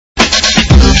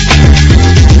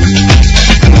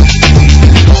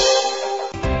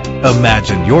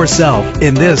Imagine yourself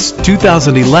in this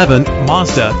 2011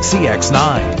 Mazda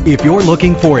CX-9. If you're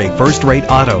looking for a first-rate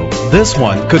auto, this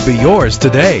one could be yours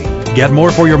today. Get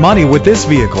more for your money with this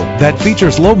vehicle that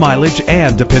features low mileage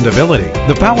and dependability.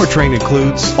 The powertrain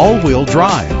includes all-wheel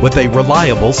drive with a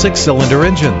reliable 6-cylinder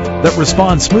engine that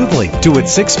responds smoothly to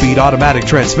its 6-speed automatic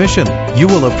transmission. You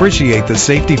will appreciate the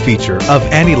safety feature of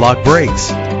anti-lock brakes.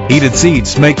 Heated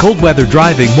seats make cold weather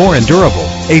driving more endurable.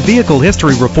 A vehicle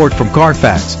history report from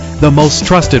Carfax, the most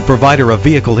trusted provider of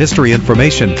vehicle history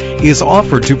information, is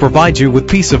offered to provide you with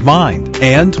peace of mind.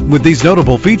 And with these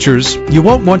notable features, you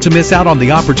won't want to miss out on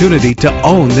the opportunity to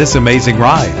own this amazing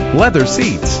ride. Leather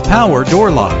seats, power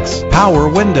door locks, power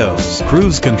windows,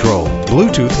 cruise control,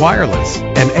 Bluetooth wireless,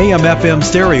 an AM/FM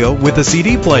stereo with a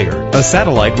CD player, a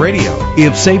satellite radio.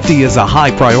 If safety is a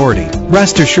high priority,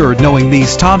 rest assured knowing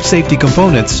these top safety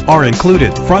components are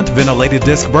included: front ventilated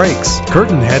disc brakes,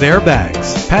 curtain head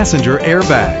airbags, passenger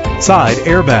airbag, side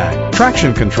airbag,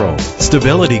 traction control,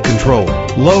 stability control,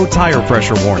 low tire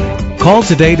pressure warning. Call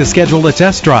today to schedule a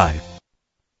test drive.